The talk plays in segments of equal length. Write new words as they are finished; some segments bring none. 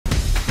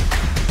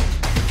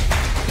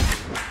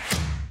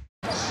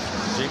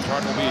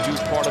Martin will be a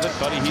huge part of it.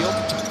 Buddy Hield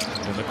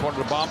in the corner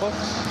to Bamba.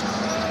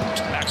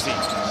 Maxey,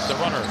 the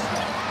runner.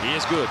 He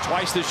is good.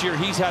 Twice this year,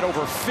 he's had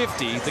over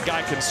 50. The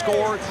guy can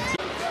score.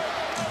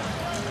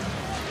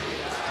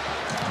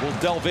 We'll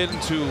delve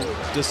into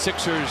the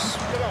Sixers'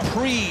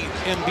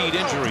 pre-Embiid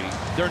injury.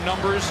 Their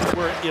numbers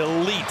were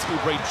elite.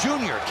 Oubre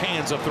Jr.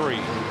 cans a three.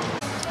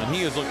 And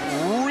he has looked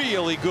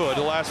really good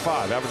the last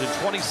 5, averaging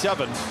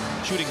 27,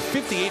 shooting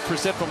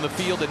 58% from the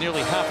field and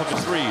nearly half of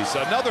his threes.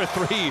 Another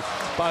three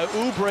by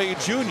Oubre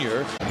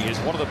Jr. He is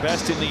one of the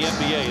best in the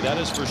NBA, that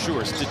is for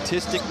sure.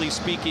 Statistically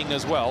speaking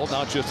as well,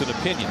 not just an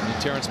opinion.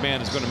 And Terrence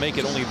Mann is going to make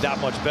it only that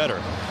much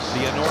better.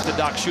 The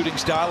unorthodox shooting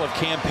style of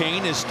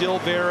campaign is still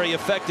very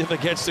effective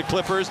against the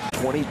Clippers.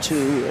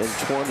 22 and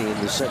 20 in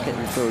the second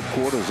and third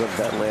quarters of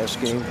that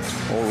last game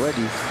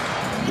already.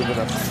 Giving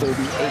up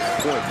 38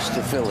 points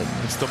to Philly.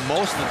 It's the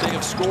most that they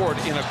have scored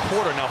in a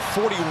quarter. Now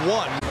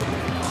 41.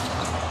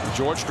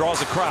 George draws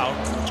a crowd.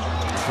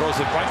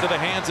 Throws it right into the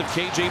hands of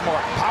KJ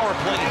Martin. Power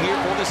play here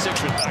for the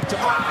Sixers. Back to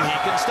Martin. He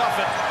can stuff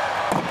it.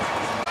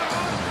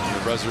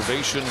 The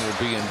reservation will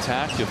be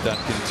intact if that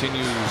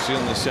continues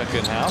in the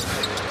second half.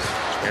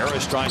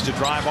 Harris tries to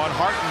drive on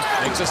Harton.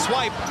 Makes a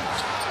swipe.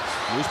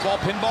 Loose ball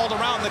pinballed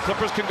around. The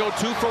Clippers can go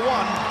 2 for 1.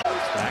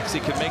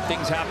 Maxey can make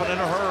things happen in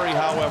a hurry,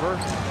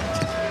 however.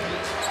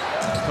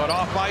 Cut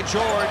off by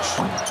George.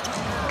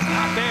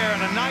 Not there,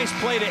 and a nice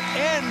play to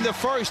end the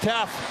first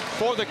half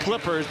for the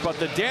Clippers, but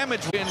the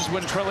damage wins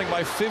when trailing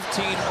by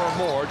 15 or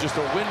more. Just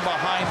a win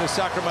behind the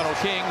Sacramento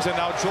Kings, and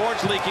now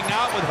George leaking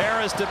out with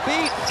Harris to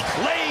beat.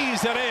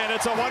 Lays it in.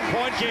 It's a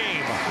 1-point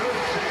game.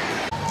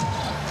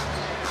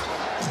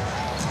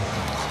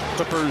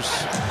 Clippers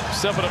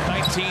 7 of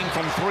 19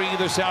 from 3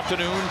 this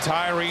afternoon.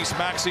 Tyrese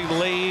Maxey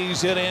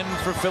lays it in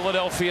for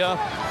Philadelphia.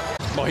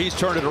 Well, he's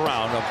turned it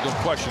around, no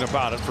question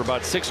about it. For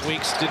about 6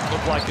 weeks, didn't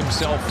look like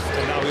himself,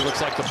 and now he looks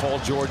like the Paul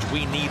George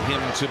we need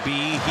him to be.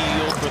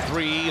 Healed for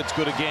 3, it's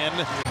good again.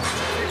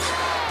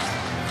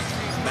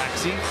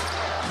 Maxey.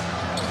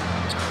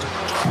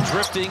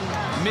 Drifting,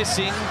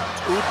 missing.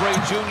 Oubre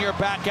Jr.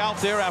 back out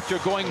there after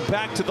going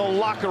back to the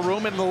locker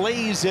room and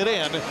lays it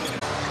in.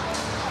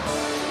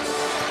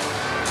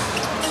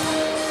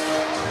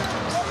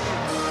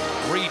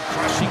 Reed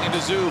crushing into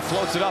Zoo,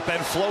 floats it up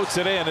and floats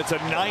it in. It's a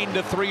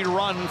 9-3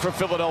 run for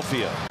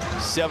Philadelphia.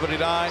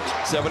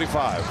 79-75.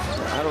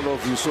 I don't know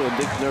if you saw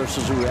Nick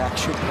Nurse's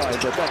reaction,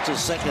 but that's the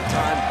second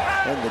time,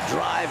 and the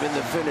drive and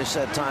the finish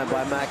that time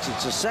by Max.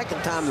 It's the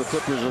second time the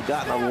Clippers have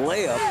gotten a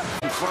layup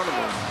in front of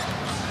them.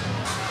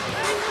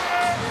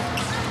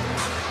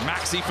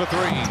 Maxey for 3.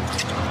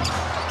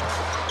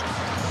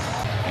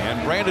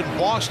 And Brandon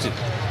Boston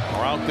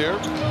are out there.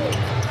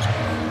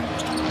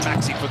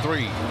 Maxey for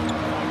 3.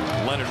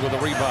 Leonard with a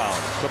rebound.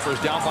 Clippers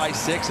down by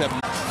 6.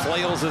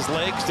 Flails his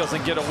legs,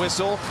 doesn't get a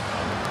whistle.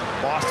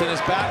 Boston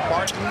is back.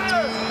 Martin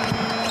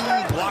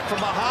blocked from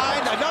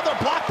behind. Another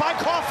block by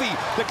Coffey.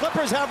 The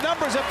Clippers have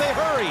numbers if they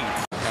hurry.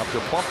 After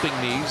bumping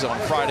knees on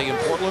Friday in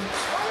Portland.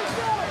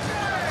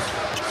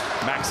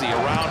 Maxey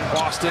around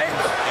Boston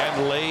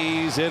and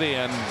lays it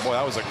in. Boy,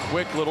 that was a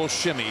quick little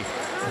shimmy.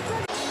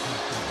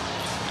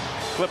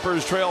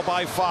 Clippers trail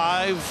by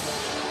 5.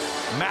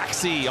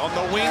 Maxey on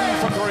the wing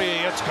for 3.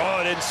 It's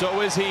good, and so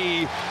is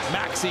he.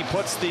 Maxey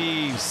puts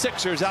the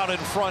Sixers out in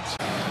front.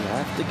 You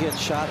have to get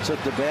shots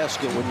at the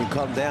basket when you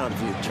come down.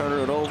 If you turn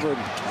it over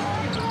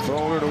and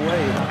throw it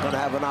away, you're not going to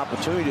have an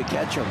opportunity to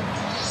catch him.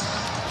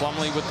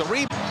 Plumlee with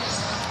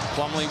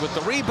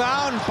the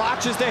rebound,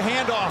 botches the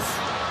handoff.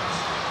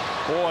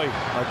 Boy,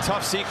 a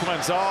tough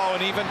sequence. Oh,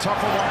 an even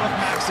tougher one with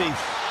Maxey.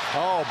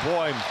 Oh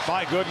boy,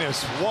 my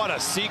goodness, what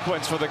a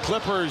sequence for the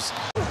Clippers.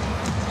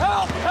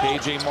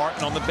 KJ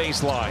Martin on the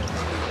baseline.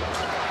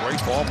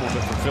 Great ball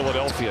movement for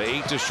Philadelphia.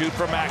 8 to shoot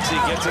for Maxey.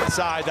 Gets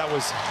inside. That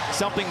was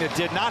something that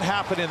did not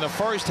happen in the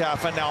first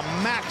half. And now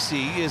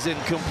Maxey is in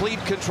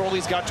complete control.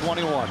 He's got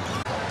 21.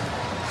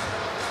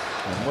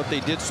 And what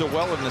they did so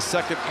well in the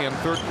second and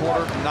third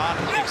quarter,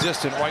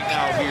 non-existent right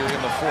now here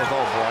in the fourth.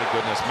 Oh, my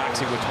goodness.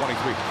 Maxey with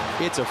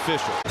 23. It's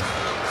official.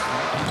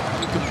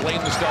 You can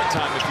blame the start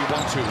time if you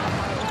want to.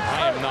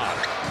 I am not.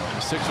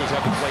 The Sixers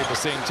haven't played at the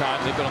same time.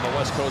 They've been on the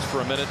West Coast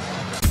for a minute.